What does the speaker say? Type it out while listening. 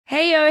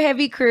Heyo,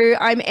 heavy crew.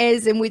 I'm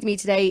Ez, and with me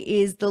today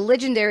is the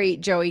legendary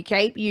Joey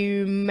Cape.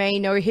 You may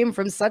know him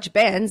from such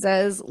bands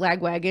as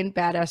Lagwagon,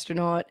 Bad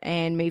Astronaut,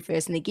 and Me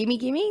First and the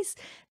Gimmes.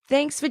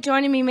 Thanks for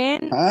joining me,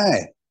 man.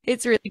 Hi.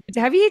 It's really good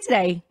to have you here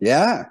today.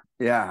 Yeah.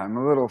 I'm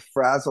a little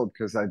frazzled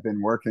because I've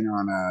been working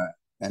on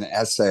an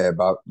essay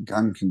about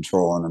gun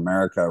control in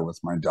America with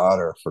my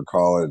daughter for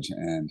college.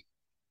 And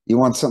you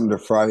want something to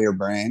fry your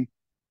brain?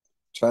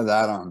 Try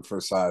that on for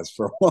size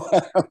for a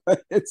while.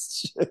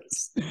 It's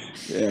just,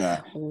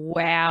 yeah,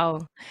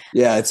 Wow.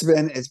 yeah. It's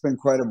been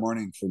quite a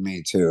morning for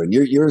me too. And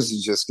yours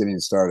is just getting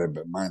started,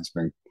 but mine's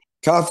been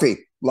coffee,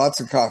 lots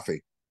of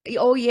coffee.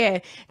 Oh, yeah.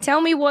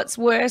 Tell me what's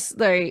worse,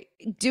 though,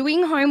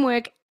 doing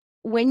homework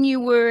when you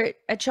were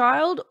a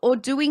child or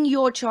doing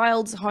your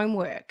child's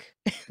homework?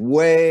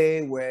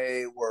 Way,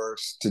 way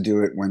worse to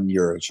do it when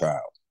you're a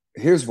child.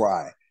 Here's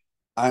why.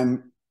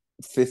 I'm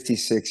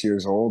 56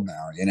 years old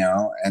now,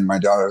 and my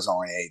daughter's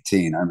only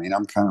 18. I mean,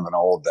 I'm kind of an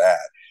old dad.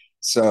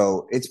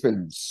 So it's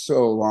been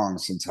so long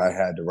since I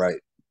had to write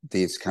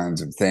these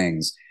kinds of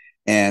things.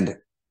 And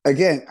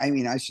again, I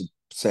mean, I should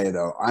say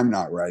though, I'm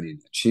not writing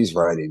it. She's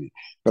writing it,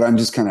 but I'm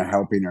just kind of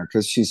helping her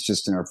because she's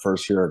just in her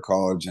first year of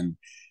college and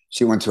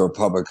she went to a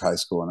public high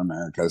school in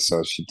America.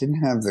 So she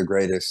didn't have the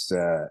greatest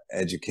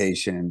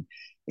education.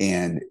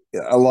 And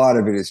a lot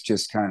of it is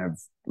just kind of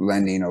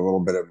lending a little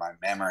bit of my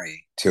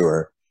memory to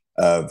her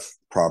of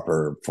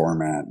proper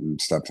format and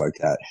stuff like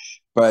that.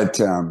 But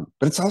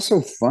it's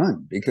also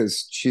fun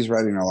because she's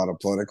writing a lot of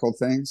political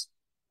things,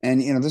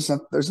 and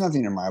there's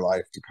nothing in my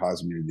life to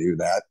cause me to do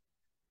that.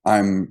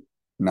 I'm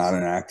not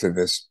an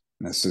activist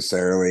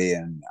necessarily,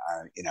 and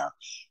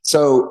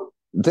so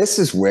this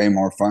is way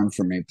more fun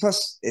for me.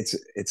 Plus,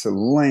 it's a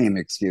lame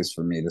excuse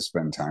for me to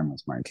spend time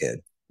with my kid.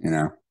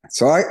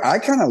 So I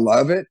kind of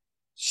love it.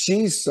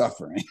 She's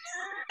suffering.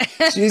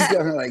 She's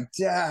definitely like,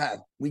 Dad,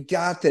 we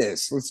got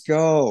this. Let's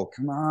go.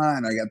 Come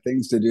on. I got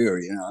things to do,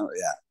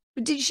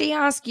 Yeah. Did she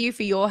ask you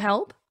for your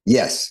help?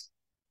 Yes.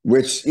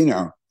 Which,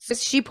 So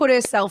she put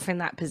herself in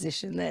that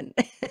position then.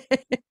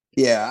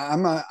 yeah,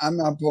 I'm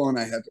not pulling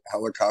a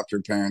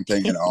helicopter parent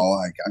thing at all.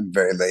 Like I'm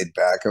very laid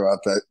back about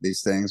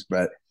these things,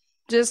 but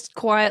Just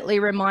quietly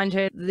remind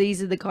her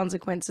these are the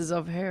consequences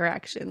of her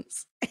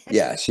actions.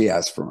 yeah, she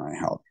asked for my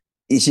help.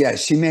 Yeah,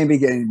 she may be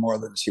getting more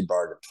than she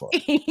bargained for.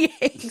 Yeah,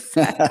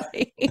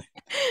 exactly.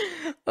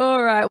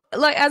 All right.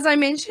 Like as I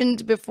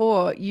mentioned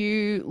before,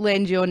 you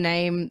lend your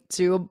name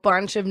to a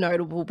bunch of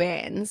notable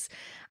bands,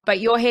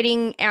 but you're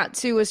heading out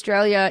to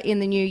Australia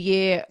in the new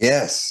year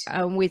Yes.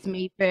 with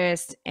Me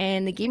First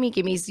and the Gimme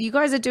Gimmes. You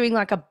guys are doing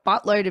like a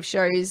buttload of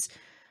shows,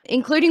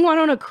 including one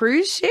on a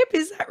cruise ship.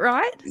 Is that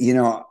right?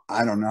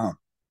 I don't know.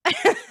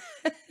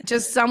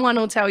 Just someone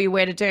will tell you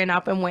where to turn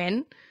up and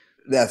when.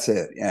 That's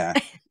it. Yeah.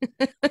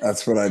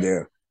 That's what I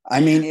do. I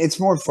mean, it's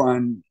more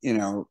fun,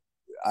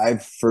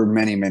 I've for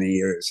many, many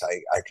years,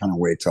 I kind of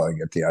wait till I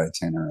get the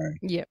itinerary.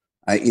 Yep.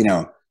 I, you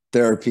know,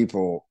 there are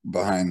people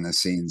behind the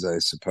scenes, I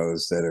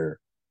suppose, that are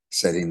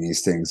setting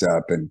these things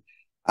up, and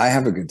I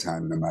have a good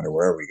time no matter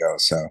where we go.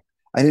 So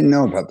I didn't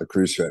know about the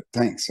cruise ship.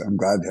 Thanks. I'm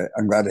glad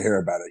to hear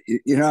about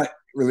it. You're not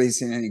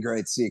releasing any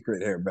great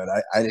secret here, but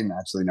I didn't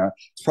actually know.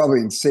 It's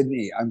probably in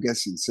Sydney. I'm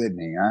guessing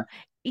Sydney, huh?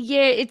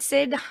 Yeah, it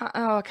said,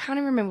 oh, I can't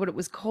even remember what it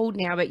was called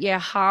now, but yeah,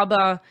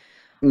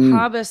 Mm.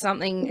 Harbor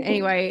something.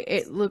 Anyway,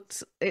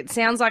 it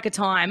sounds like a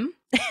time.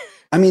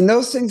 I mean,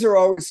 those things are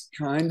always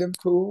kind of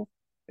cool.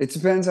 It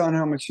depends on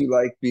how much you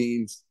like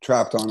being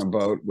trapped on a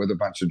boat with a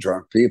bunch of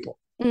drunk people.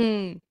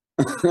 Mm.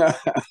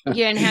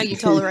 Yeah, and how you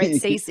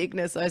tolerate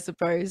seasickness, I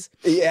suppose.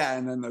 Yeah,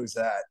 and then there's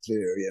that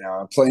too.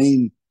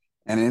 Playing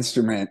an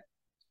instrument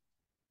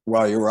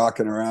while you're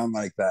rocking around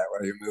like that,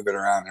 while you're moving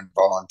around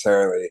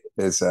involuntarily,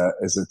 is a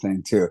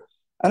thing too.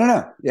 I don't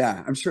know.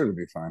 Yeah, I'm sure it'll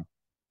be fun.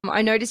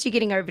 I noticed you're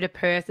getting over to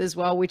Perth as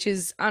well, which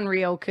is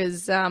unreal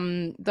because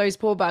those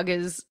poor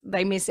buggers,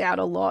 they miss out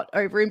a lot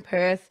over in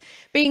Perth,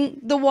 being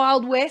the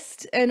Wild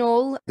West and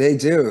all. They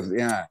do.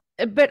 Yeah,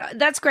 But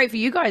that's great for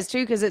you guys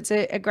too because it's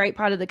a great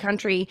part of the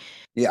country.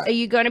 yeah. Are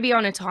you going to be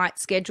on a tight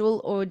schedule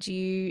or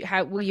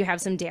will you have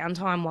some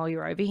downtime while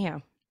you're over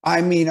here? I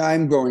mean,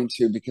 I'm going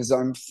to because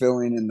I'm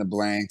filling in the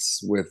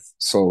blanks with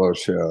solo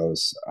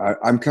shows.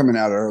 I'm coming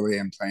out early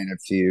and playing a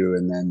few,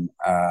 and then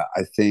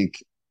I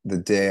think the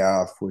day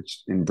off,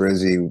 which in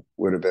Brizzy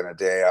would have been a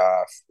day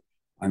off,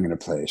 I'm going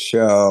to play a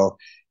show,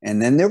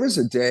 and then there was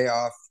a day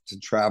off to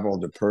travel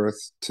to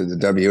Perth to the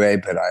WA,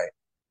 but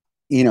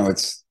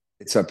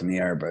it's up in the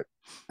air. But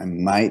I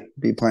might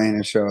be playing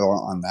a show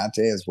on that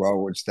day as well,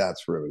 which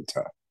that's really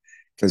tough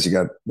because you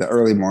got the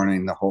early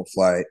morning, the whole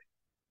flight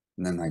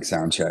and then like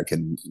sound check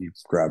and you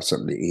grab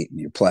something to eat and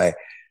you play.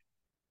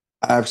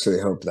 I actually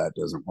hope that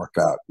doesn't work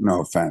out.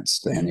 No offense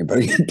to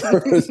anybody in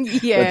Perth,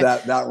 but Yeah,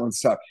 that one's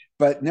tough.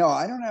 But no,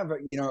 I don't have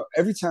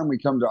every time we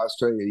come to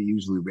Australia,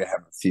 usually we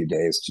have a few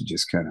days to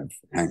just kind of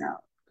hang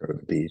out, go to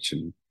the beach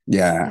and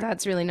yeah.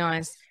 that's really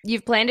nice.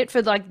 You've planned it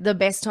for like the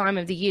best time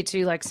of the year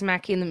too, like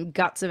smack in the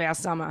guts of our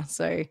summer.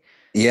 So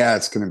Yeah,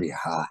 it's gonna be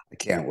hot. I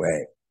can't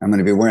wait. I'm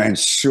gonna be wearing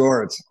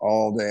shorts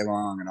all day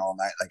long and all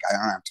night. Like I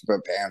don't have to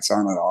put pants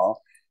on at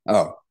all.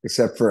 Oh,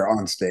 except for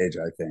on stage,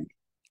 I think.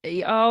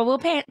 Oh, well,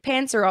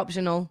 pants are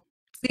optional.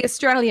 It's the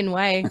Australian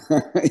way.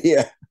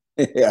 Yeah.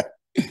 Yeah.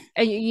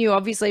 And you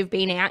obviously have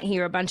been out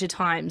here a bunch of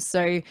times,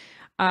 so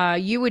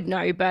you would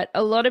know. But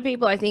a lot of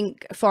people, I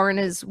think,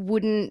 foreigners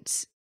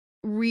wouldn't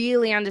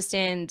really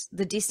understand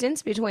the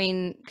distance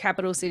between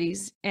capital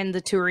cities, and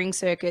the touring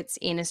circuits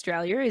in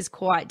Australia is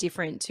quite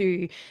different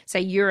to,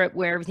 say, Europe,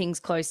 where everything's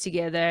close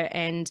together.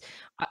 And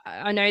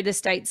I know the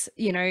States,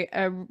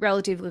 are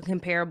relatively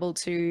comparable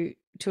to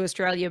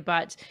Australia,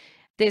 but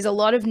there's a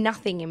lot of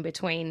nothing in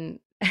between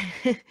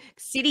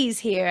cities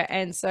here.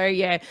 And so,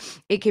 yeah,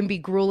 it can be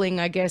grueling,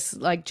 I guess,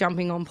 like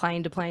jumping on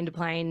plane to plane to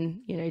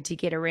plane, to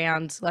get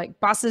around. Like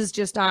buses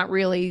just aren't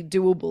really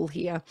doable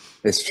here.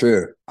 It's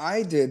true.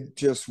 I did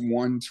just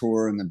one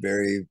tour in the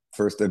very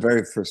first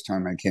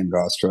time I came to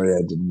Australia,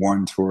 I did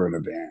one tour in a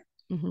van.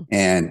 Hmm.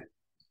 And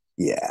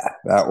yeah,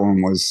 that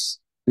one was,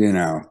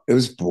 it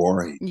was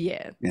boring,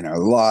 Yeah. a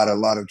lot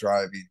of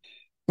driving.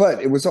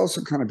 But it was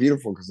also kind of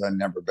beautiful because I'd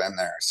never been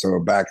there. So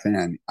back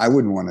then, I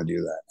wouldn't want to do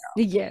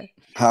that. Yeah.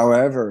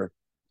 However,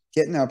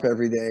 getting up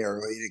every day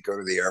early to go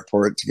to the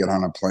airport to get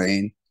on a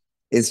plane,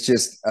 it's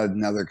just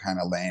another kind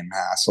of lame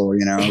hassle.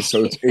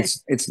 So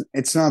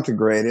it's not the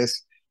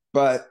greatest,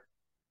 but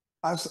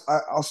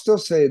I'll still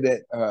say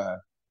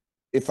that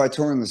if I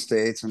tour in the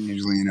States, I'm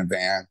usually in a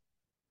van,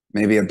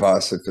 maybe a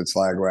bus if it's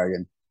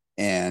Lagwagon,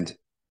 and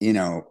you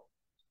know,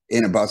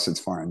 in a bus it's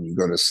fine. You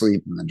go to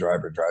sleep and the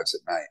driver drives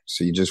at night,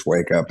 so you just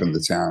wake up in the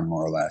Mm. town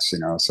more or less.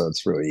 So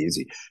it's really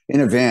easy. In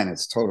a van,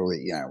 it's totally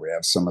we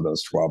have some of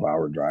those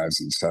 12-hour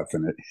drives and stuff,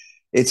 and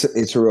it's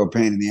a real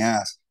pain in the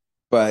ass.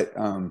 But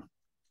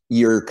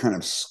you're kind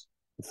of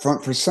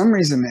for some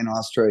reason in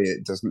Australia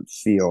it doesn't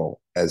feel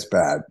as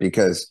bad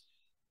because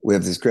we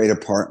have these great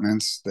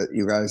apartments that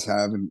you guys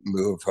have in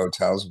lieu of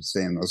hotels. We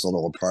stay in those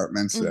little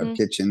apartments that have Hmm.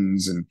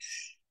 kitchens, and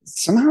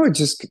somehow it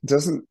just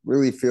doesn't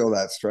really feel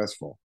that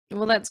stressful.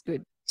 Well, that's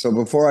good. So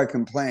before I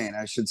complain,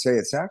 I should say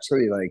it's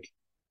actually like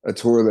a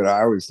tour that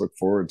I always look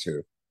forward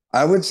to.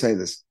 I would say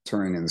this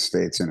touring in the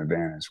States in a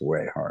van is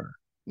way harder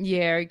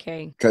Yeah.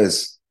 Okay.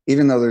 because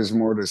even though there's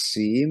more to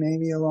see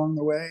maybe along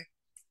the way,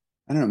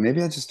 I don't know,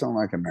 maybe I just don't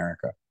like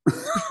America.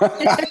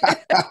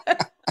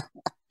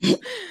 Do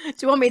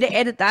you want me to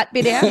edit that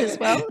bit out as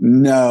well?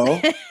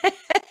 No,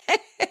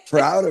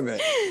 proud of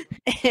it.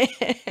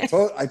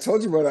 I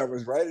told you what I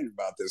was writing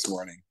about this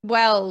morning.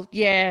 Well,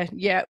 yeah,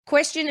 yeah.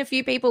 Question a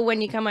few people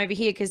when you come over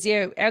here, because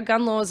yeah, our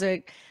gun laws are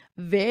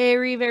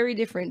very, very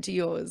different to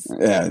yours.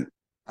 Yeah,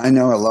 I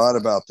know a lot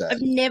about that.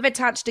 I've never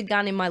touched a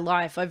gun in my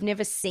life. I've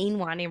never seen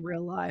one in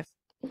real life.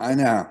 I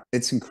know.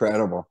 It's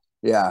incredible.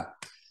 Yeah.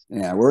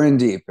 Yeah. We're in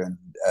deep, and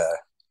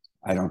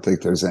I don't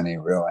think there's any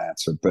real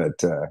answer,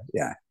 but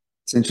yeah,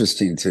 it's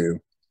interesting too.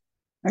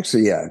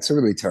 Actually, yeah, it's a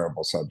really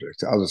terrible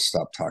subject. I'll just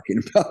stop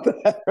talking about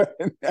that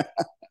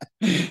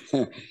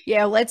right.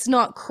 Yeah, let's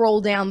not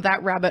crawl down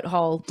that rabbit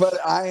hole.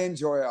 But I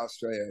enjoy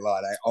Australia a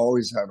lot. I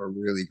always have a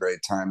really great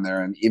time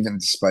there. And even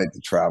despite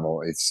the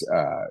travel,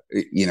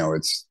 yeah,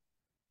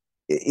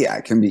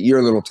 it can be, you're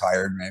a little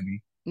tired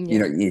maybe.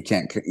 Yeah. You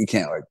can't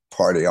like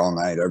party all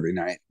night every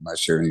night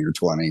unless you're in your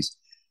 20s.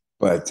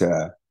 But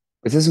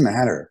it doesn't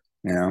matter.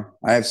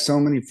 I have so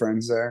many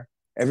friends there.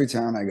 Every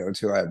town I go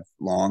to, I have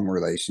long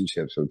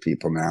relationships with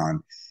people now,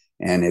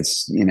 and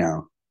it's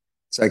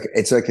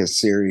like a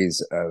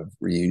series of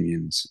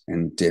reunions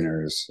and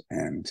dinners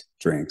and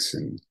drinks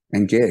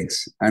and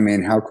gigs. I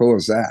mean, how cool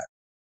is that?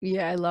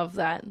 Yeah, I love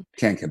that.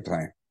 Can't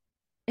complain.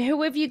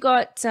 Who have you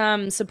got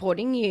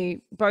supporting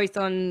you both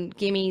on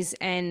Gimmes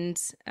and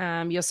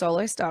your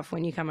solo stuff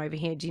when you come over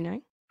here? Do you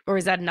know? Or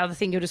is that another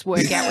thing you'll just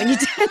work out when you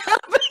turn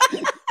up?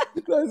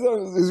 I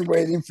was just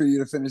waiting for you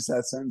to finish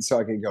that sentence so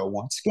I could go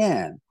once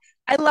again.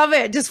 I love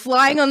it. Just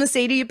flying on the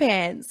seat of your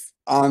pants.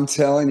 I'm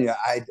telling you,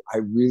 I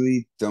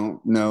really don't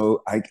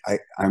know.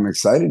 I'm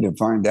excited to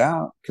find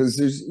out because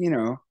there's.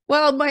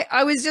 Well,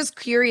 I was just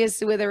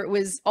curious whether it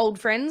was old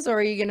friends or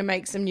are you going to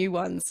make some new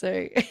ones?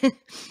 So,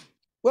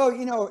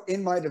 Well,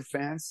 in my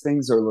defense,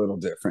 things are a little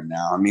different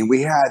now. I mean,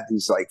 we had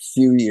these like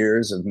few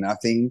years of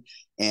nothing,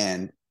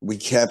 and we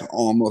kept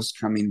almost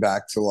coming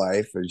back to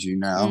life, as you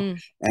know.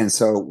 mm, And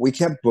so we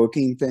kept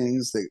booking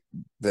things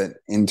that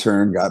in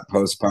turn got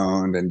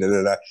postponed and da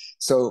da da.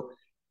 So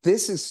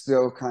this is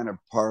still kind of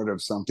part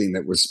of something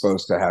that was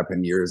supposed to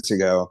happen years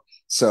ago.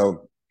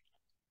 So,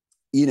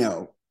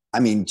 I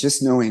mean,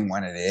 just knowing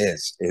when it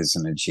is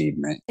an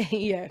achievement.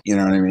 yeah. You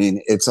know what I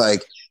mean? It's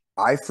like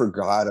I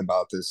forgot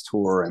about this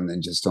tour, and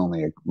then just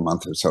only a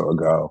month or so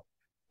ago,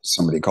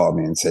 somebody called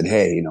me and said,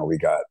 "Hey, we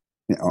got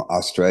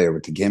Australia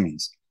with the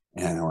Gimmes,"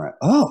 and I went,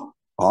 "Oh,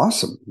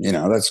 awesome!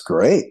 That's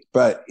great."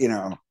 But I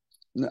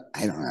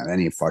don't have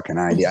any fucking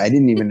idea. I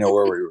didn't even know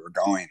where we were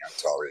going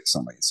until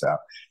recently. So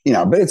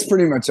but it's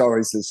pretty much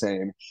always the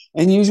same.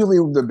 And usually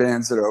the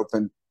bands that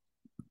open,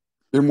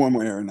 in one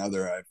way or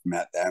another, I've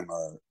met them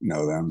or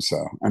know them. So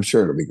I'm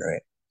sure it'll be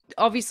great.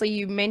 Obviously,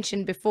 you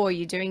mentioned before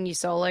you're doing your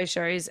solo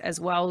shows as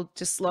well,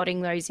 just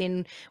slotting those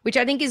in, which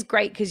I think is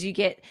great because you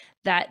get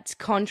that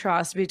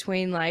contrast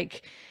between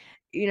like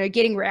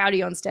getting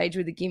rowdy on stage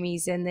with the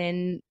Gimmes, and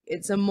then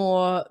it's a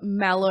more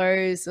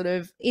mellow sort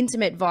of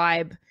intimate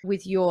vibe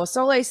with your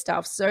solo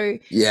stuff. So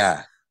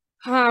Yeah.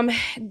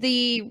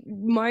 the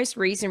most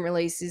recent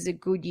release is A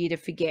Good Year to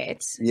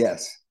Forget.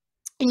 Yes.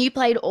 And you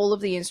played all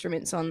of the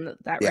instruments on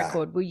that Yeah.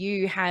 record. Will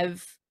you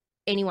have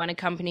anyone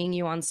accompanying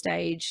you on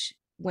stage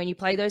when you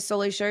play those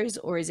solo shows,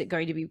 or is it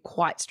going to be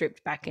quite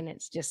stripped back and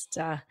it's just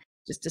a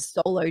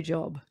solo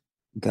job?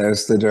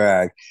 There's the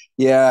drag.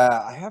 Yeah,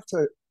 I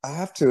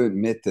have to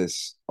admit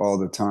this all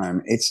the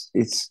time. It's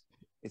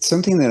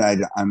something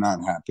that I'm not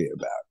happy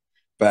about.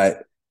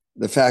 But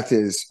the fact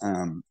is,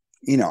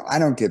 I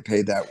don't get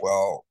paid that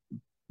well.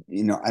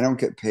 I don't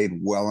get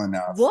paid well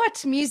enough.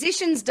 What?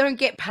 Musicians don't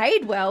get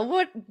paid well?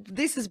 What?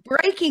 This is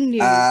breaking news.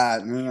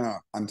 No.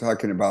 I'm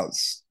talking about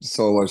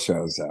solo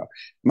shows though.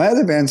 My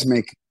other bands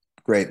make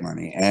great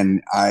money,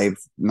 and I've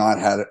not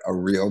had a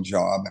real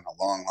job in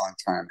a long, long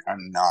time.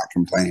 I'm not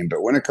complaining.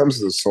 But when it comes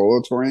to the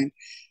solo touring,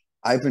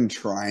 I've been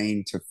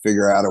trying to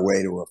figure out a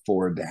way to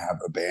afford to have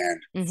a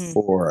band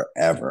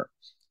forever.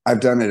 I've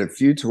done it a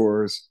few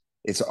tours.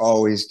 It's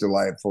always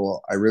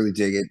delightful. I really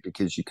dig it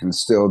because you can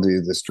still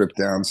do the stripped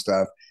down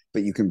stuff,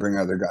 but you can bring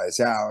other guys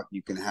out.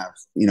 You can have,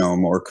 a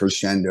more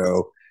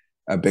crescendo,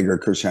 a bigger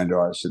crescendo,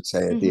 I should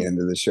say, at the end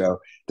of the show.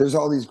 There's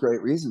all these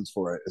great reasons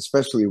for it,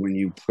 especially when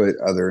you put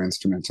other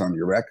instruments on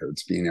your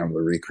records, being able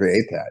to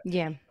recreate that.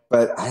 Yeah.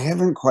 But I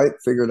haven't quite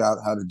figured out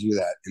how to do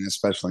that, and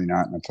especially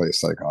not in a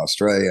place like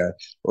Australia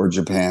or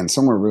Japan,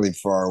 somewhere really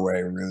far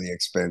away, really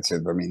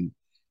expensive. I mean,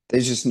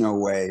 there's just no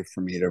way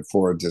for me to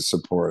afford to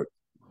support,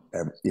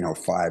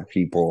 5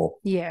 people.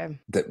 Yeah.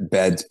 That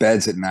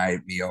beds at night,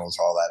 meals,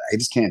 all that. I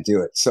just can't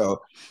do it.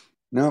 So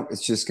no,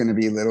 it's just going to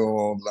be little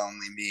old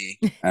lonely me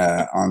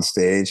on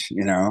stage,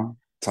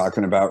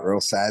 talking about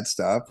real sad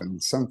stuff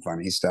and some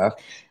funny stuff.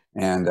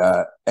 And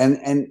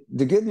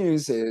the good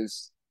news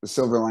is the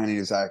silver lining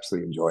is I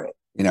actually enjoy it.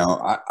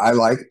 I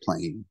like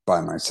playing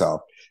by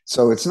myself.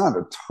 So it's not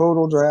a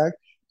total drag,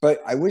 but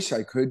I wish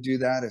I could do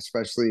that,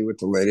 especially with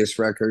the latest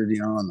record,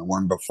 and the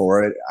one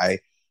before it.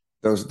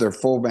 They're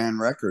full band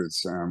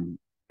records.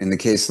 In the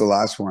case of the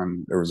last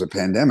one, there was a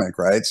pandemic,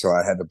 right? So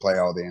I had to play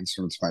all the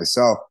instruments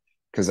myself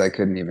because I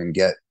couldn't even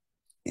get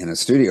in a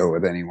studio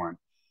with anyone.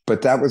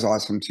 But that was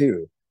awesome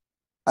too.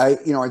 I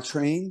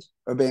trained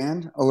a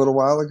band a little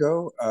while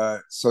ago,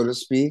 so to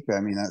speak. I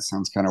mean, that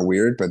sounds kind of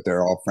weird, but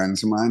they're all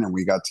friends of mine, and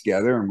we got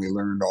together and we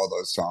learned all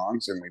those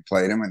songs and we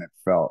played them, and it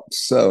felt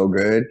so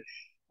good.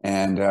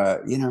 And I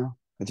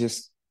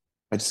just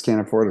can't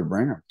afford to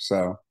bring them.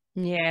 So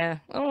yeah.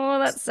 Oh,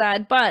 that's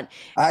sad. But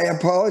I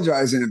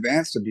apologize in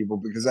advance to people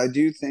because I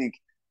do think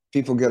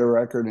people get a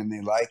record and they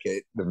like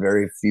it. The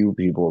very few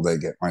people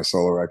that get my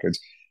solo records,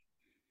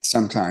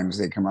 sometimes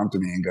they come up to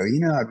me and go,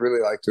 I'd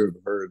really like to have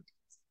heard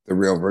the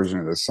real version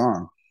of the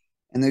song.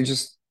 And they're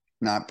just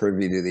not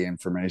privy to the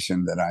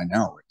information that I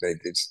know.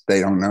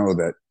 They don't know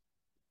that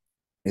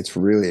it's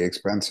really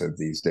expensive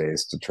these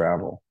days to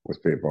travel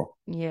with people.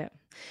 yeah.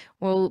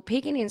 Well,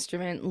 pick an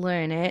instrument,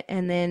 learn it,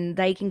 and then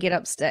they can get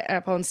up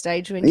on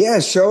stage when Yeah,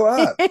 show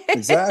up.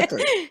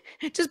 Exactly.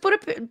 Just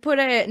put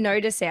a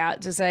notice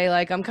out to say,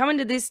 like, I'm coming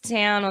to this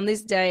town on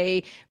this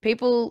day.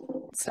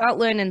 People start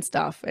learning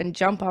stuff and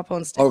jump up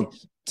on stage. Oh,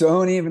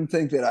 don't even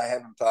think that I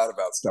haven't thought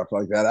about stuff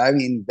like that. I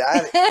mean,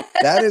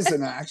 that is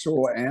an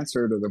actual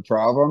answer to the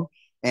problem.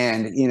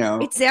 And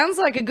it sounds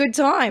like a good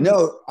time.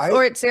 No,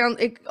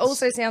 it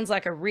also sounds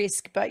like a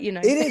risk, but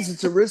it is.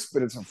 It's a risk,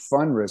 but it's a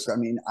fun risk. I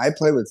mean, I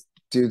play with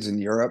dudes in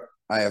Europe.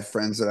 I have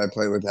friends that I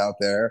play with out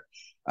there.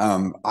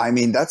 I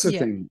mean, that's a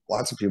thing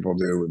lots of people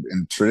do.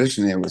 And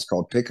traditionally, it was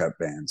called pickup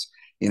bands.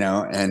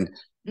 And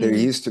there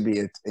used to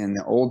be in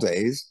the old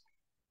days,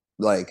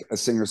 like a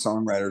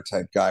singer-songwriter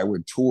type guy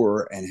would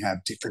tour and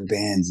have different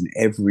bands in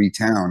every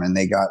town, and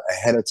they got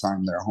ahead of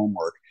time their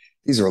homework.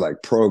 These are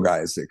like pro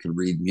guys that could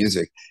read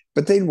music,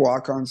 but they'd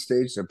walk on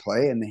stage to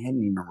play and they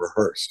hadn't even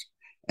rehearsed.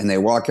 And they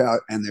walk out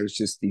and there's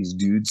just these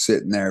dudes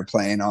sitting there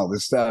playing all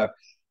this stuff.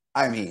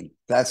 I mean,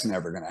 that's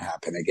never going to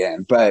happen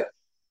again. But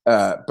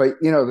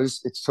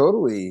it's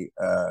totally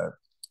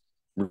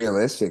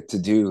realistic to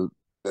do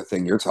the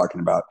thing you're talking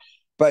about.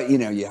 But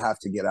you have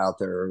to get out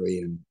there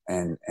early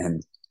and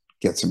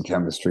get some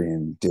chemistry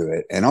and do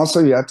it. And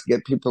also you have to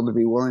get people to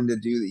be willing to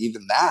do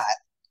even that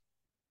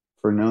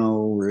for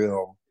no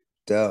real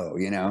dough,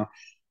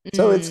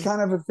 So it's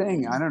kind of a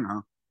thing. I don't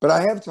know. But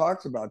I have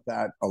talked about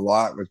that a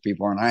lot with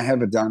people, and I have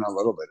done a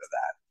little bit of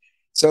that.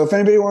 So if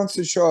anybody wants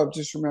to show up,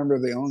 just remember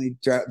the only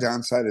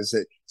downside is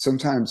that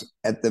sometimes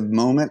at the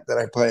moment that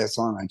I play a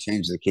song, I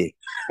change the key.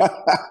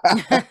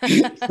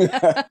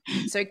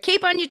 So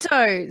keep on your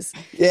toes.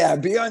 Yeah,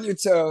 be on your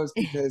toes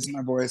because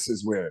my voice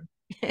is weird.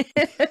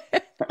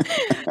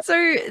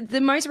 So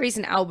the most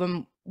recent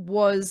album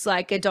was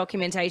like a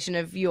documentation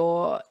of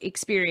your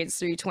experience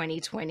through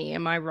 2020.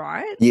 Am I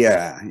right?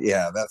 Yeah,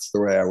 that's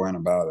the way I went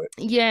about it.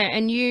 Yeah,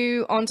 and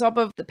you, on top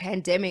of the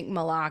pandemic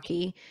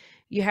malarkey,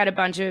 you had a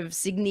bunch of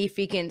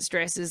significant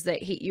stresses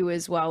that hit you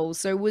as well.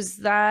 So was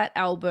that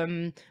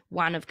album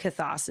one of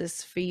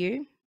catharsis for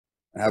you?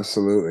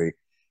 Absolutely.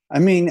 I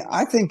mean,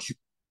 I think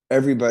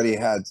everybody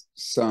had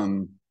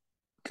some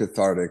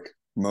cathartic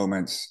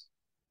moments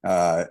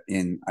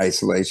in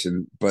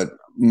isolation, but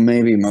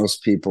maybe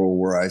most people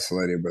were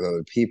isolated with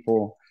other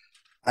people.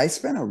 I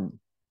spent a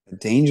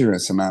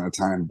dangerous amount of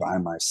time by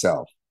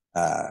myself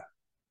uh,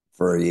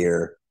 for a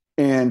year.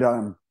 And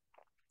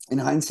in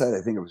hindsight,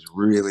 I think it was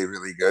really,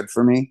 really good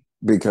for me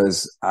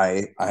because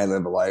I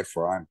live a life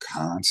where I'm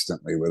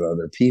constantly with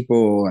other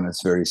people and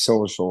it's very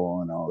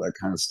social and all that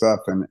kind of stuff.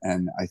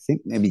 And I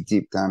think maybe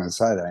deep down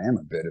inside, I am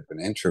a bit of an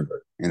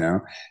introvert, you know.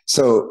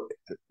 So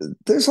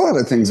there's a lot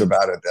of things Mhm.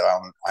 about it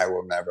that I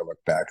will never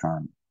look back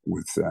on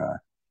with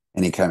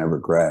any kind of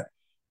regret.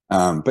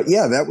 But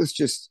yeah, that was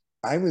just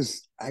I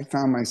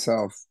found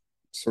myself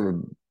sort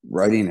of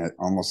writing it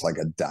almost like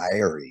a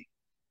diary,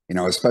 you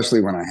know,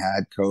 especially when I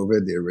had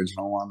COVID, the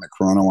original one, the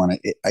Corona one.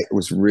 It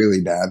was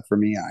really bad for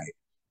me.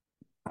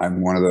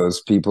 I'm one of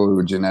those people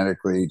who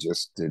genetically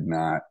just did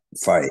not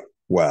fight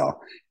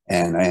well,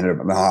 and I ended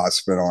up in the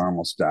hospital. I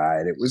almost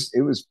died. It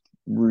was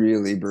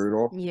really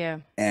brutal, Yeah.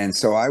 and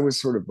so I was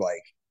sort of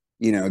like,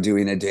 you know,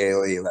 doing a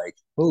daily like,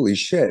 holy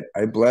shit,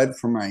 I bled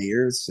from my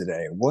ears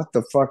today. What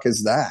the fuck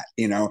is that?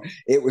 You know,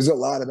 it was a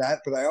lot of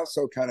that, but I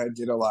also kind of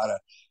did a lot of,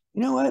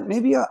 you know what,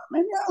 maybe I'll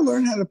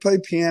learn how to play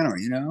piano.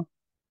 You know,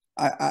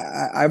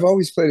 I've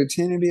always played a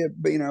tiny bit,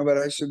 but you know, but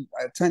I should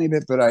a tiny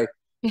bit, but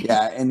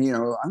yeah, and you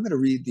know, I'm going to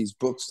read these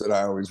books that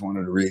I always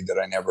wanted to read that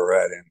I never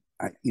read,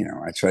 and you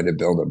know, I tried to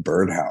build a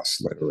birdhouse.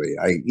 Literally,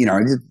 you know,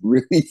 I did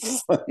really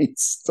funny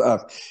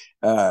stuff,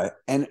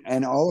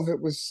 and all of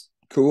it was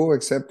cool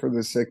except for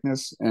the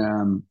sickness,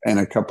 and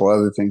a couple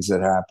other things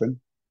that happened.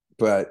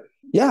 But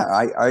yeah,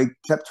 I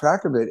kept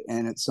track of it,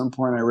 and at some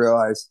point, I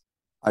realized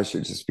I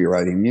should just be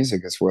writing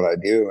music. It's what I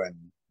do, and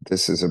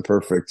this is a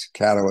perfect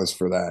catalyst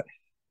for that.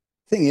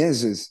 Thing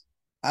is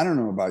I don't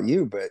know about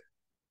you, but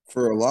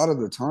for a lot of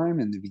the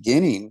time in the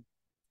beginning,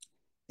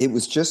 it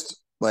was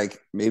just like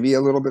maybe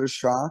a little bit of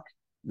shock,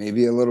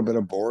 maybe a little bit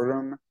of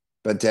boredom,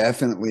 but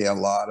definitely a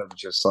lot of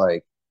just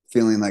like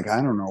feeling like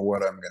I don't know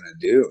what I'm gonna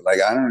do. Like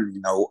I don't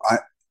even know.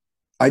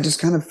 I just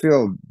kind of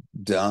feel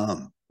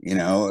dumb, you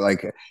know,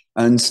 like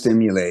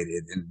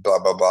unstimulated and blah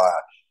blah blah.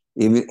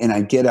 Even and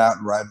I get out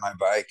and ride my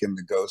bike in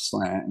the ghost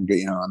land and get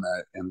you know on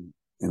the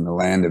in the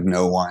land of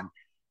no one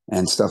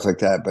and stuff like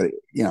that. But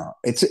you know,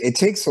 it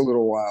takes a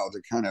little while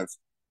to kind of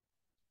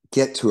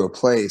get to a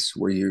place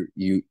where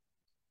you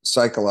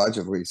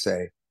psychologically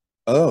say,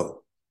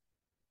 "Oh,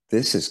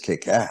 this is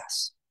kick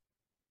ass.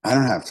 I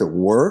don't have to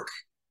work.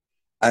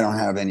 I don't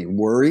have any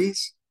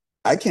worries.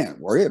 I can't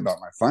worry about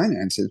my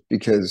finances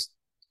because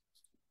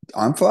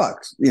I'm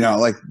fucked." You know,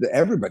 like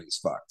everybody's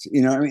fucked.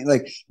 You know what I mean?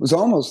 Like it was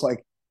almost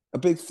like a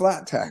big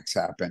flat tax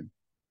happened.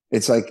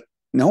 It's like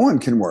no one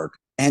can work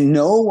and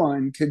no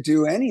one could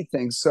do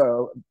anything.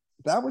 So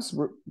that was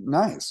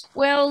nice.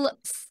 Well,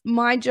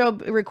 my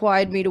job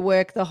required me to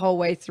work the whole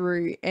way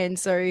through, and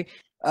so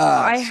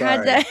Ah, I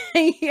had sorry. that.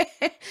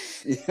 Yeah.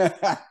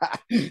 Yeah,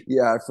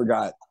 yeah, I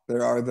forgot.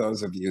 There are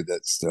those of you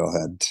that still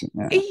had to,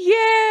 yeah.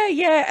 Yeah,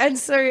 yeah, and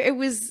so it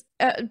was,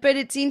 but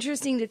it's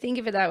interesting to think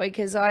of it that way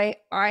because I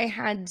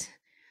had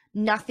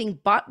nothing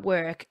but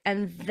work,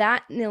 and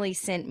that nearly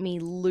sent me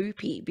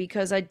loopy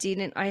because I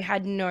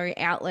had no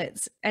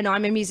outlets, and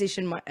I'm a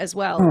musician as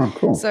well, Oh,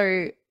 cool.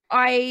 so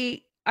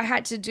I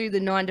had to do the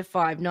 9 to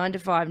 5, 9 to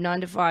 5,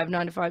 9 to 5,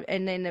 9 to 5,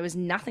 and then there was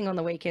nothing on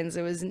the weekends.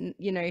 There was,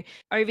 you know,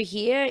 over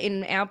here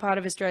in our part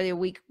of Australia,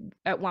 we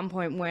at one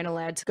point weren't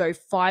allowed to go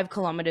 5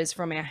 kilometers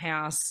from our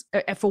house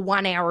for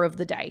 1 hour of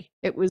the day.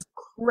 It was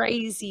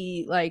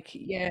crazy. Like,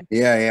 yeah.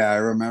 Yeah, yeah, I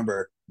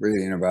remember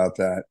reading about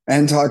that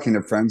and talking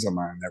to friends of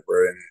mine that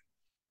were in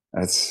it.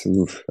 That's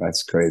oof,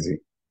 that's crazy.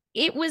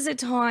 It was a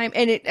time,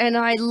 and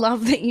I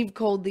love that you've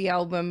called the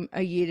album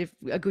a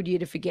good year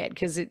to forget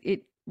because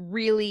it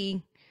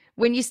really,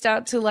 when you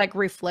start to like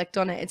reflect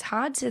on it, it's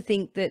hard to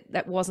think that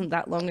that wasn't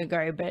that long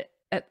ago, but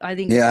I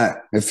think Yeah,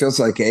 it feels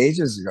like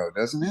ages ago,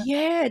 doesn't it?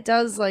 yeah, it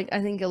does. Like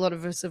I think a lot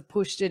of us have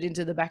pushed it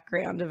into the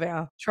background of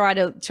our try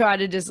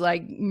to just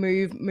like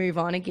move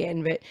on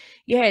again. But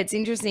yeah, it's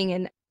interesting.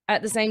 And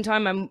at the same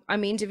time,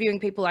 I'm interviewing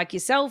people like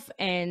yourself,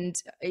 and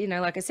you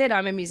know, like I said,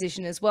 I'm a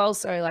musician as well.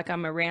 So like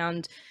I'm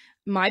around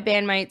my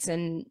bandmates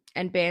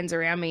and bands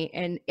around me,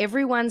 and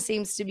everyone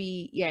seems to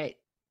be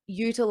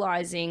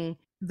utilizing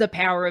the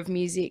power of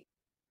music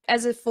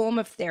as a form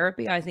of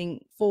therapy, I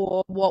think,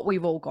 for what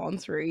we've all gone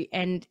through.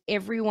 And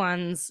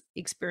everyone's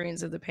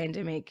experience of the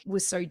pandemic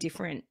was so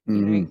different. You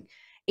know, Hmm.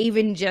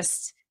 even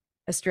just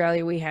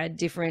Australia, we had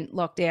different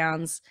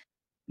lockdowns.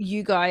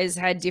 You guys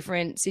had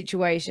different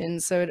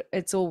situations. So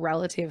it's all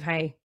relative.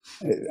 Hey,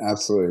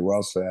 Absolutely,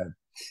 well said.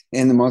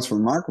 And the most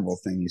remarkable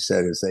thing you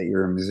said is that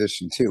you're a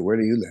musician too. Where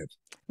do you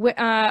live?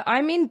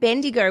 I'm in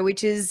Bendigo,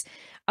 which is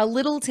a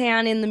little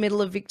town in the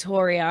middle of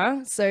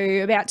Victoria. So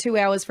about 2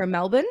 hours from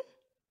Melbourne.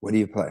 What do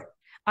you play?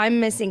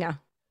 I'm a singer.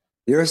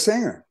 You're a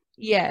singer.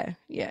 Yeah.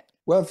 Yeah.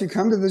 Well, if you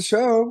come to the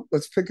show,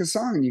 let's pick a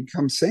song and you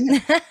come sing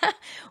it.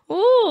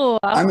 Ooh.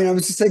 I mean, I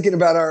was just thinking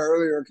about our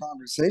earlier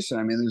conversation.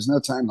 I mean, there's no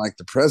time like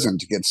the present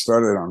to get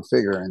started on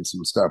figuring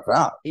some stuff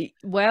out.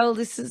 Well,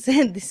 this is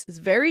this is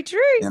very true.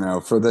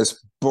 For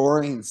this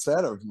boring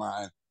set of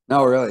mine.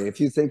 No, really, if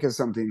you think of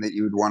something that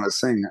you would want to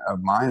sing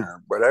of mine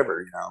or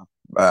whatever,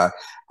 I,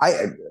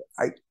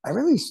 I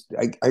really,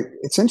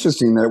 it's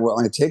interesting that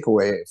what my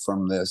takeaway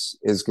from this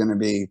is going to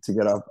be to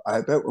get off.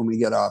 I bet when we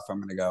get off, I'm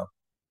going to go,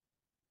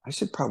 I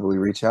should probably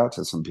reach out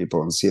to some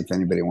people and see if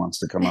anybody wants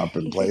to come up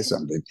and play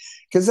something,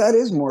 because that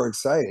is more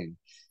exciting.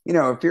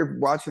 If you're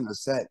watching a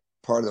set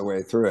part of the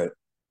way through it,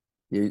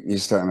 you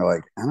start to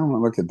like, I don't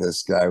want to look at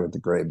this guy with the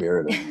gray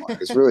beard anymore.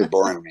 It's really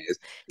boring to me.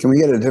 Can we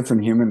get a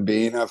different human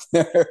being up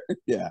there?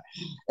 Yeah.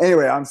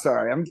 Anyway, I'm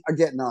sorry. I'm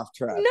getting off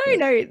track.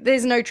 No,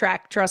 there's no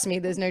track. Trust me,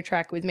 there's no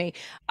track with me.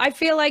 I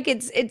feel like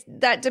it's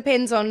that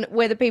depends on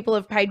whether people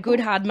have paid good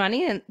hard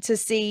money and to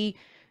see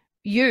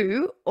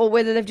you, or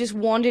whether they've just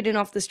wandered in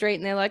off the street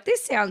and they're like,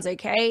 this sounds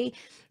okay.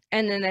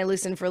 And then they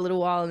listen for a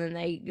little while, and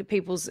then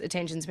people's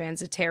attention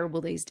spans are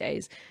terrible these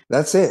days.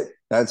 That's it.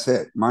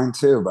 Mine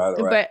too, by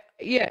the way. But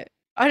yeah,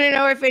 I don't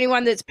know if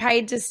anyone that's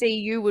paid to see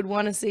you would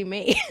want to see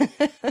me.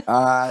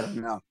 I don't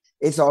know.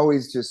 It's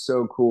always just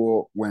so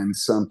cool when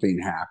something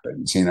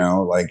happens,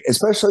 like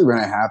especially when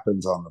it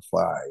happens on the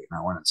fly,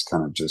 when it's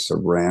kind of just a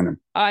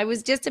random. I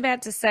was just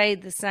about to say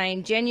the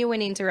same.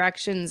 Genuine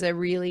interactions are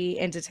really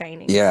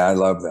entertaining. Yeah, I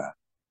love that.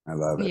 I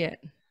love it. Yeah.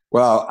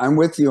 Well, I'm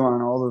with you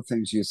on all the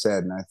things you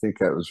said, and I think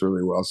that was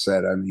really well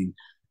said. I mean,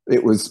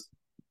 it was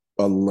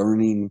a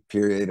learning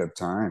period of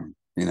time,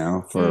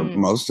 for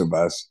most of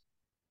us.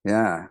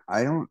 Yeah,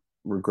 I don't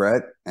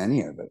regret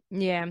any of it.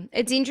 Yeah,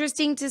 it's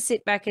interesting to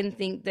sit back and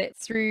think that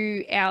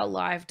through our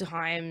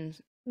lifetime,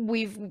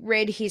 we've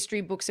read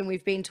history books and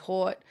we've been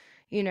taught,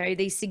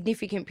 these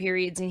significant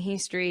periods in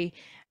history,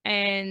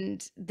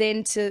 and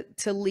then to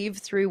live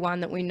through one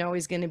that we know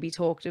is going to be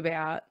talked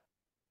about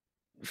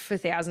for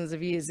thousands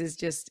of years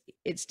is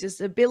it's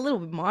just a little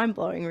bit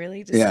mind-blowing,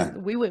 really.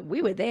 We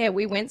were there,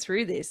 we went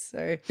through this.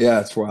 So yeah,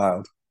 it's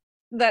wild.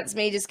 That's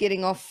me just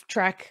getting off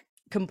track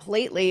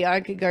completely. I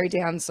could go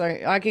down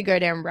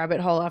rabbit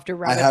hole after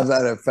rabbit hole. I have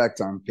that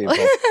effect on people.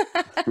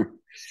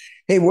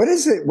 Hey, what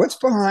is it? What's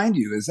behind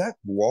you? Is that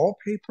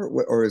wallpaper,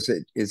 or is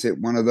it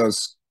one of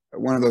those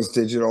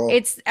digital?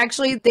 It's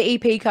actually the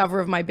EP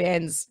cover of my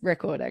band's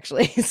record,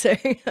 actually. So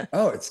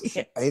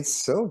it's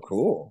so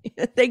cool.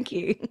 Thank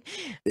you.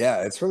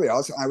 Yeah, it's really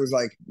awesome. I was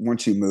like,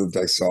 once you moved,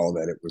 I saw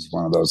that it was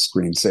one of those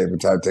screensaver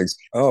type things.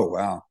 Oh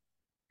wow.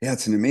 Yeah,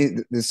 it's an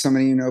amazing. Does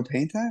somebody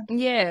paint that?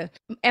 Yeah.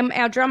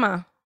 Our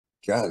drummer.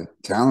 God,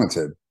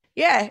 talented.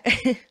 Yeah.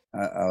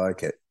 I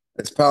like it.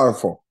 It's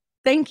powerful.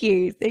 Thank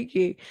you.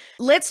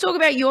 Let's talk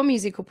about your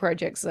musical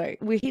projects, though.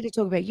 We're here to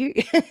talk about you.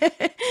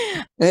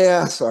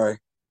 Yeah, sorry.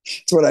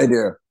 It's what I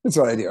do.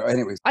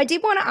 Anyways. I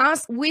did want to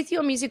ask, with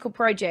your musical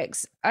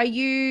projects, are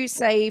you,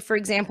 say, for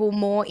example,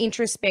 more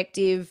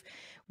introspective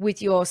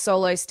with your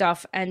solo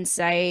stuff and,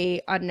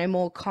 say, I don't know,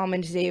 more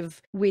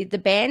commentative with the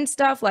band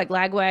stuff like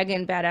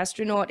Lagwagon, Bad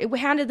Astronaut?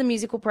 How do the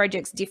musical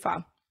projects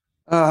differ?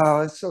 Oh,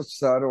 it's so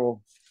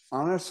subtle.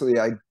 Honestly,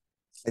 I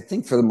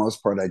think for the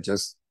most part, I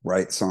just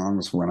write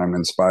songs when I'm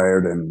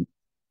inspired, and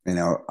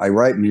I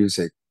write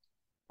music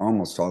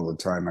almost all the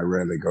time. I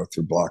rarely go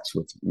through blocks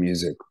with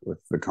music, with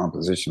the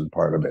composition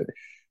part of it.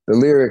 The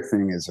lyric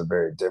thing is a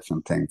very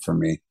different thing for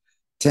me. It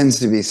tends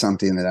to be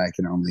something that I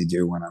can only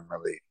do when I'm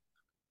really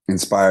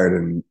inspired,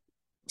 and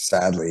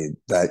sadly,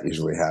 that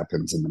usually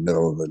happens in the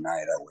middle of the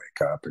night. I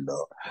wake up and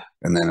go,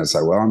 and then it's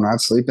like, well, I'm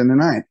not sleeping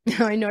tonight.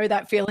 I know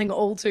that feeling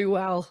all too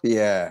well.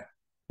 Yeah.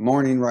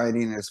 Morning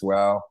writing as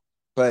well.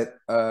 But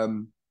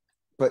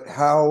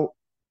how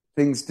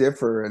things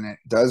differ, and it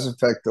does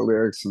affect the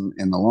lyrics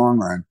in the long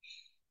run.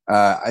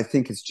 I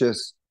think it's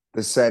just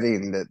the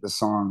setting that the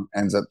song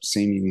ends up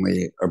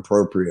seemingly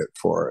appropriate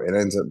for. It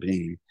ends up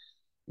being,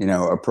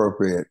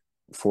 appropriate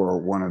for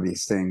one of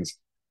these things,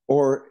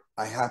 or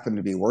I happen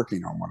to be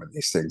working on one of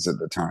these things at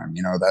the time.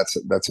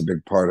 That's a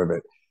big part of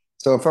it.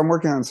 So if I'm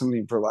working on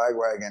something for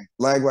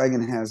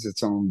Lagwagon has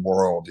its own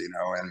world, in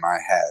my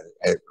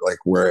head, like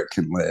where it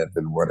can live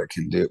and what it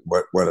can do,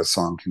 what a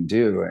song can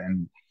do.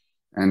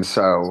 And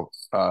so,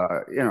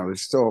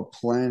 there's still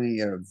plenty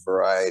of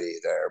variety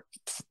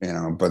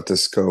there, but the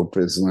scope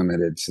is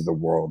limited to the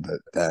world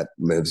that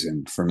lives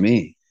in for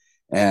me.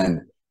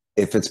 And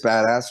if it's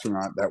Bad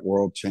Astronaut, that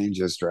world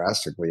changes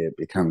drastically. It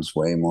becomes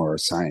way more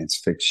science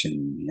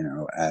fiction,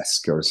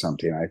 esque or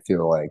something. I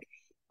feel like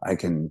I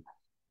can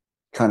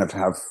kind of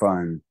have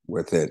fun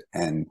with it,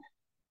 and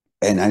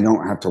I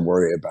don't have to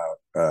worry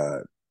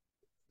about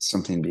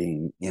something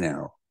being,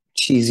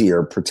 cheesy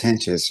or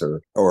pretentious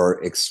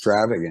or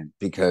extravagant,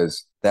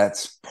 because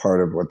that's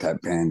part of what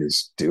that band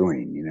is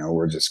doing.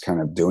 We're just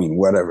kind of doing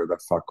whatever the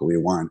fuck we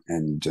want,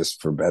 and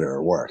just for better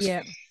or worse.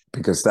 Yeah.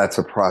 Because that's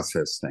a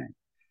process thing.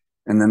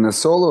 And then the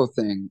solo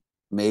thing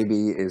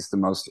maybe is the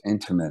most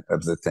intimate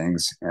of the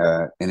things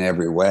in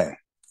every way.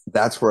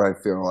 That's where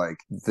I feel like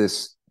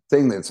this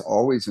thing that's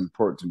always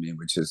important to me,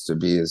 which is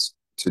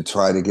to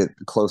try to get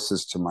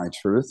closest to my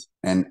truth.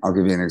 And I'll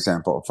give you an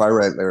example. If I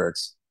write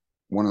lyrics,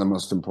 one of the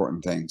most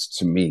important things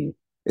to me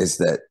is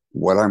that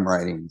what I'm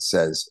writing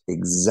says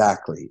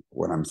exactly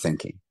what I'm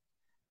thinking.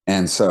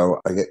 And so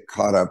I get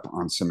caught up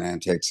on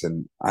semantics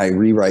and I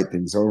rewrite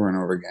things over and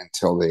over again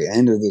till the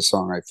end of the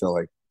song. I feel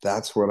like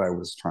that's what I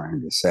was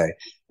trying to say.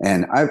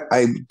 And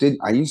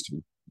I used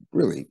to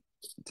really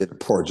did a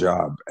poor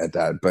job at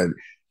that. But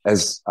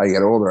as I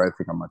get older, I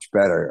think I'm much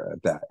better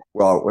at that.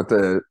 Well, with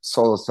the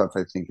solo stuff,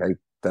 I think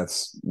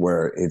that's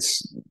where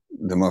it's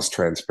the most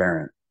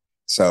transparent.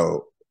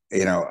 So,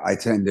 I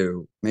tend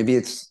to, maybe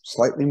it's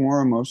slightly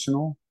more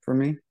emotional for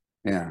me.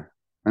 Yeah.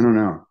 I don't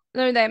know.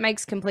 No, that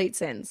makes complete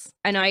sense.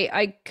 And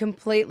I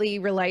completely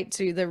relate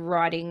to the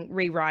writing,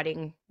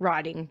 rewriting,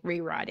 writing,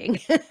 rewriting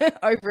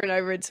over and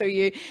over until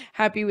you're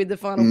happy with the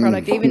final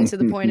product, even to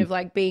the point of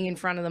like being in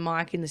front of the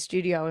mic in the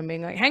studio and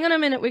being like, hang on a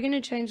minute, we're going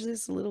to change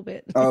this a little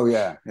bit. Oh,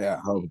 yeah. Yeah.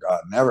 Oh, God.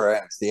 Never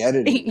ends. The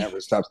editing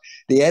never stops.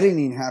 The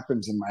editing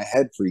happens in my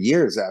head for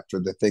years after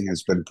the thing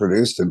has been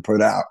produced and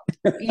put out.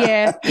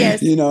 Yeah.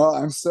 Yes.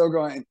 I'm still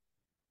going,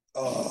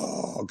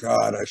 oh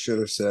God, I should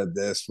have said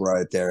this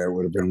right there. It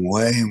would have been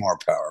way more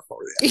powerful.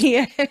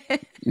 Yeah.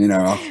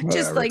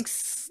 Just like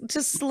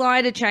just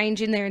slide a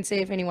change in there and see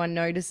if anyone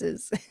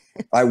notices.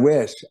 I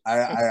wish.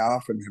 I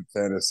often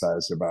have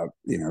fantasized about,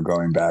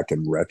 going back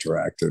and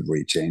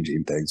retroactively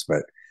changing things,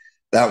 but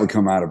that would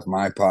come out of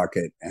my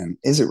pocket. And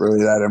is it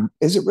really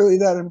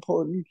that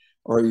important?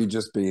 Or are you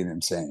just being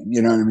insane?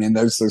 You know what I mean?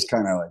 There's this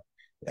kind of like,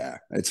 yeah,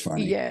 it's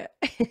funny. Yeah.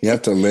 You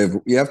have to live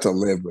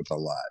with a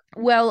lot.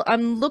 Well,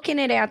 I'm looking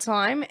at our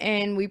time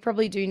and we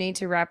probably do need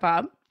to wrap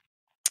up.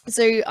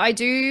 So I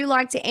do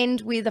like to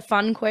end with a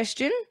fun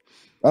question.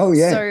 Oh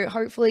yeah. So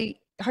hopefully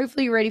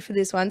you're ready for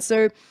this one.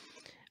 So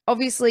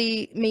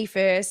obviously Me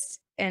First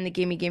and the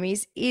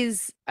Gimmes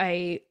is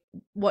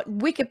what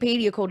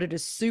Wikipedia called it, a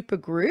super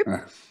group.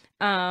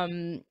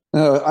 I'm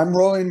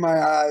rolling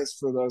my eyes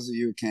for those of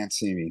you who can't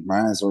see me.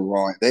 My eyes are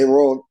rolling. They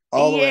rolled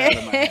all the way out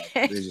of my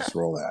head. They just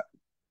roll out.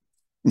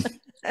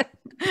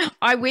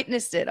 I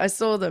witnessed it. I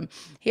saw them.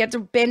 He had to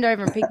bend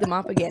over and pick them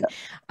up again.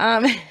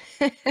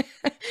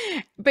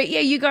 But yeah,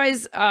 you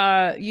guys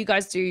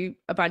do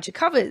a bunch of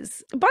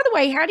covers. By the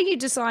way, how do you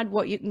decide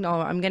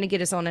I'm going to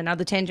get us on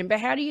another tangent, but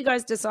how do you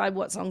guys decide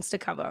what songs to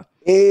cover?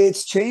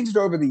 It's changed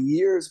over the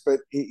years, but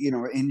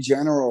in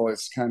general,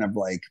 it's kind of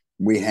like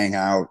we hang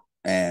out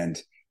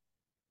and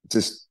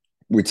just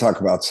we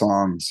talk about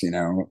songs,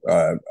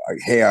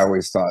 hey, I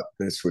always thought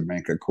this would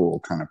make a cool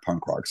kind of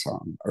punk rock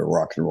song or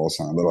rock and roll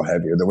song, a little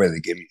heavier, the way the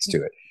Gimmes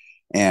do it.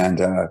 And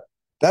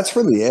that's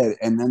really it.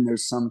 And then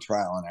there's some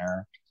trial and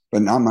error,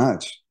 but not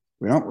much.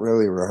 We don't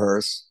really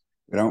rehearse.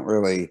 We don't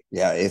really,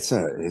 it's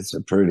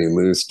a pretty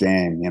loose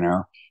game,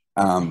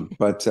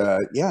 but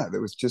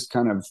there was just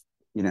kind of,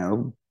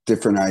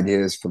 different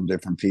ideas from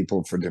different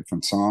people for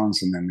different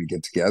songs. And then we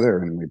get together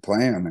and we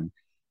play them.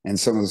 And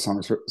some of the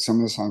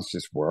songs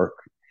just work.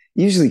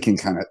 Usually you can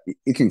kind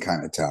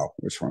of tell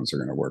which ones are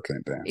going to work in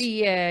advance.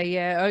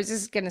 Yeah. I was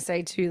just going to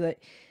say too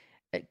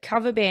that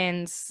cover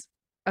bands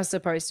are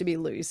supposed to be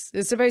loose.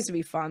 They're supposed to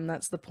be fun.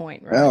 That's the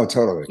point, right? Oh,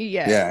 totally.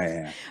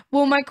 Yeah.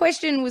 Well, my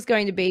question was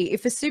going to be,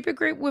 if a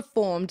supergroup were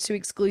formed to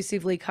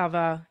exclusively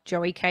cover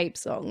Joey Cape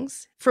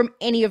songs from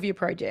any of your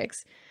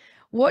projects,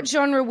 what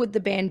genre would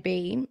the band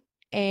be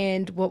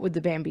and what would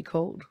the band be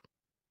called?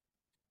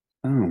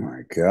 Oh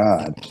my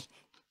God.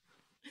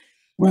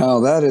 Well,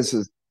 that is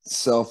a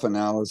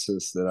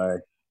self-analysis that I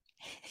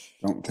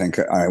don't think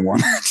I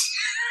want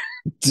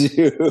to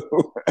do.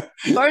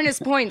 Bonus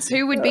points.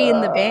 Who would be in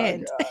the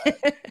band?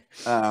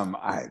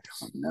 I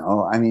don't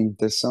know. I mean,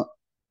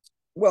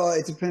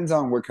 it depends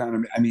on what kind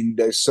of,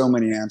 there's so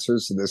many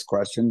answers to this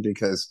question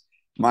because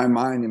my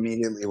mind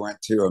immediately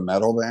went to a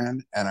metal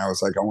band and I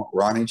was like, I want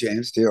Ronnie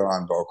James Dio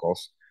on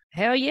vocals.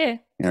 Hell yeah.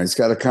 He's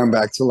got to come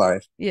back to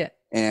life. Yeah.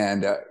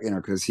 And,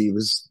 because he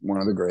was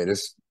one of the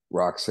greatest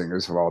rock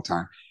singers of all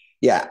time.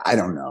 Yeah, I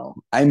don't know.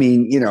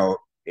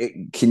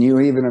 Can you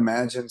even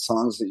imagine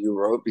songs that you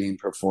wrote being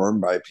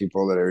performed by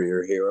people that are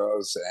your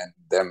heroes and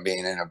them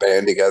being in a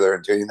band together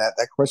and doing that?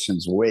 That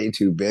question's way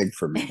too big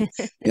for me.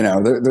 There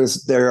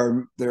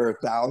are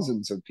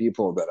thousands of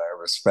people that I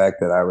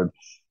respect that I would,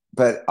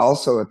 but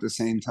also at the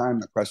same time,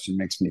 the question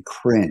makes me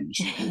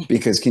cringe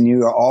because can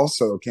you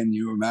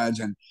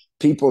imagine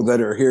people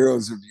that are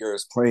heroes of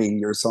yours playing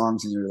your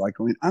songs and you're like,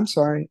 I'm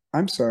sorry.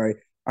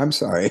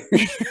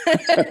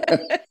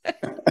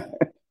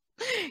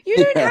 You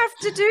don't have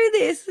to do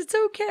this. It's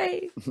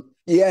okay.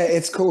 Yeah,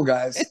 it's cool,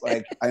 guys.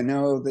 Like, I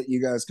know that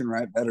you guys can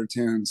write better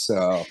tunes.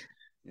 So,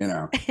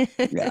 yeah.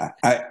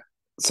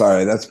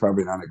 Sorry, that's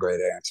probably not a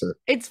great answer.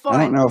 It's fine.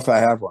 I don't know if I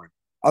have one.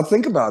 I'll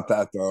think about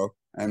that, though.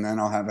 And then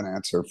I'll have an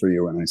answer for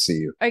you when I see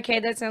you. Okay,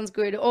 that sounds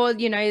good. Or,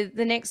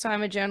 the next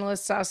time a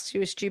journalist asks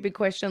you a stupid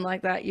question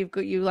like that, you've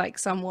got like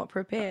somewhat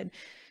prepared.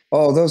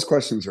 Oh, those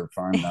questions are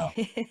fun, though.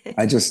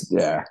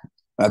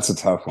 That's a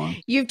tough one.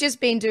 You've just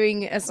been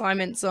doing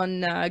assignments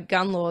on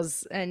gun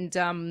laws, and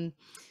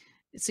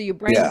so your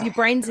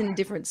brain's in a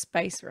different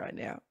space right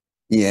now.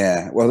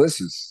 Yeah. Well, this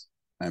is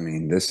I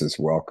mean, this is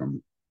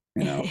welcome.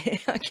 You know,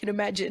 I can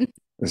imagine.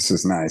 this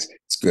is nice.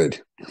 It's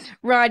good.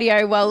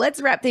 Rightio. Well,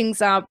 let's wrap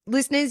things up.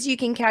 Listeners, you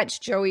can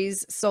catch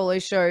Joey's solo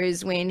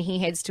shows when he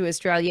heads to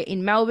Australia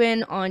in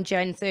Melbourne on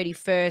Jan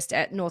 31st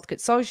at Northcote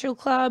Social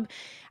Club,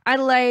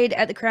 Adelaide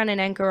at the Crown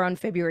and Anchor on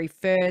February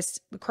 1st,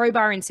 the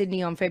Crowbar in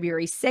Sydney on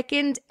February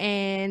 2nd,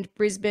 and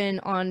Brisbane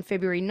on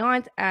February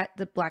 9th at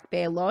the Black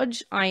Bear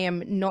Lodge. I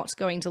am not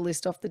going to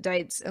list off the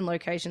dates and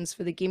locations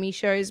for the Gimme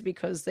shows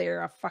because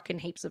there are fucking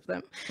heaps of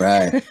them.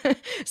 Right.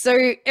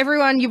 So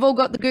everyone, you've all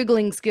got the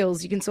Googling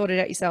skills. You can sort it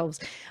out yourselves.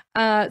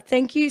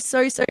 Thank you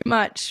so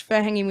much for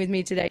hanging with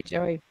me today,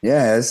 Joey.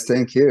 Yes,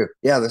 thank you.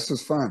 Yeah, this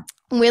was fun.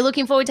 We're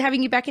looking forward to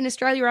having you back in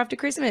Australia after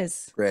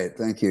Christmas. Great.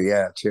 Thank you.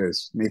 Yeah,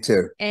 cheers. Me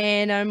too.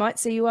 And I might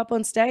see you up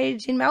on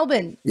stage in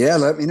Melbourne. Yeah,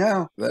 let me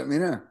know. Let me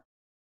know.